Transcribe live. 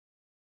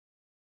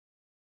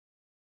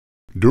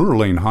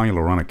DUROLANE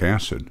hyaluronic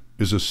acid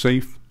is a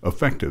safe,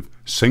 effective,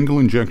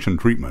 single-injection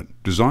treatment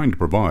designed to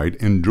provide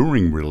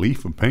enduring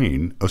relief of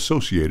pain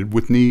associated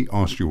with knee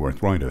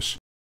osteoarthritis.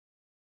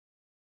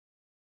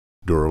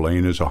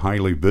 DUROLANE is a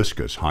highly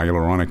viscous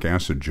hyaluronic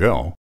acid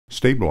gel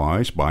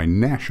stabilized by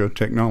𝗙𝗂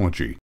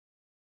technology.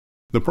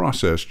 The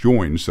process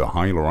joins the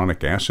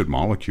hyaluronic acid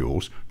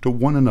molecules to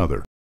one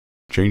another,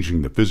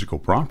 changing the physical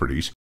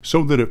properties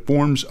so that it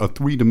forms a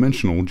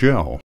three-dimensional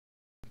gel.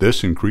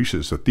 This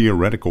increases the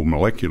theoretical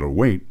molecular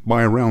weight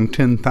by around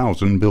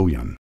 10,000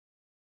 billion.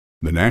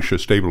 The 𝗙𝗂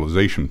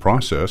stabilization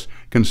process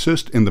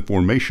consists in the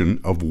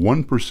formation of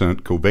 1%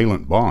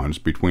 covalent bonds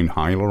between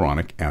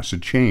hyaluronic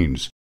acid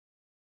chains.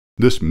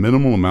 This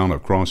minimal amount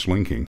of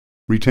cross-linking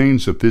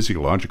retains the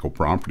physiological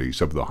properties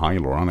of the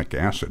hyaluronic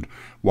acid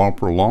while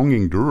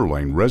prolonging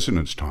DUROLANE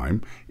residence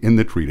time in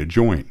the treated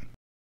joint.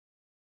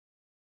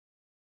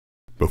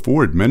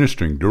 Before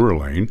administering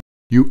DUROLANE,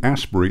 you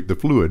aspirate the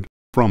fluid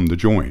from the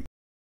joint.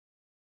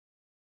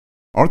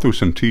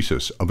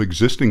 Arthrocentesis of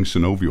existing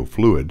synovial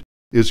fluid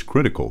is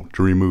critical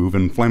to remove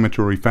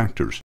inflammatory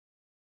factors,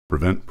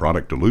 prevent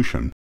product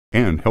dilution,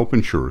 and help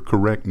ensure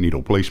correct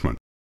needle placement.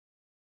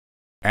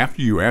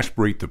 After you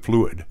aspirate the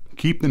fluid,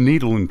 keep the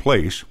needle in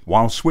place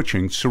while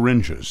switching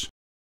syringes.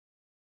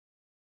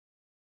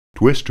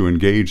 Twist to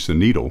engage the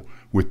needle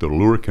with the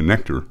luer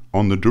connector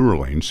on the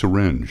DUROLANE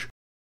syringe.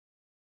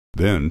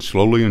 Then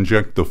slowly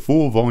inject the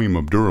full volume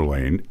of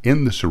DUROLANE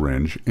in the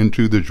syringe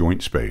into the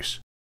joint space.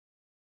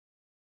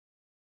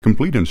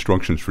 Complete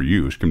instructions for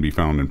use can be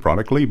found in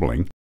product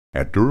labeling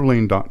at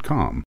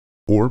DUROLANE.com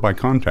or by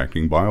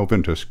contacting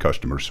Bioventus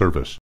customer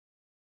service.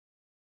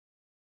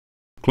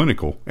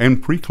 Clinical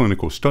and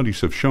preclinical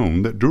studies have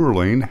shown that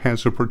DUROLANE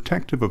has a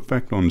protective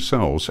effect on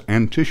cells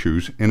and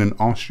tissues in an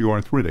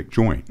osteoarthritic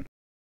joint.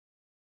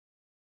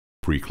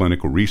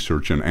 Preclinical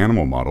research in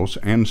animal models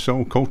and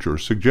cell culture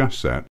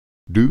suggests that,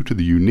 due to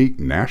the unique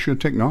𝗙𝗂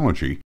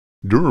technology,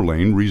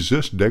 DUROLANE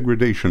resists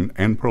degradation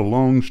and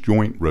prolongs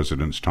joint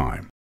residence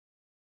time.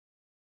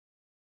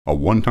 A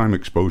one-time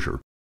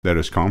exposure that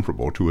is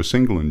comparable to a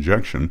single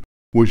injection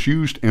was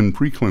used in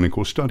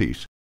preclinical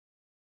studies.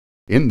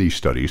 In these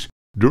studies,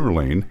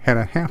 DUROLANE had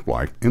a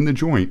half-life in the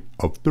joint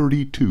of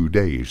 32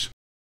 days.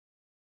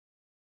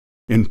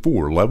 In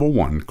 4 Level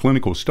 1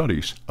 clinical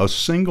studies, a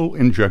single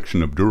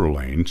injection of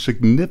DUROLANE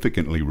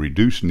significantly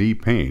reduced knee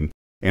pain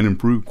and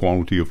improved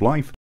quality of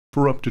life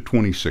for up to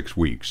 26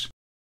 weeks.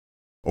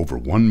 Over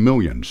 1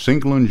 million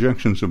single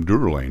injections of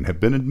DUROLANE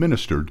have been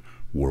administered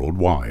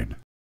worldwide.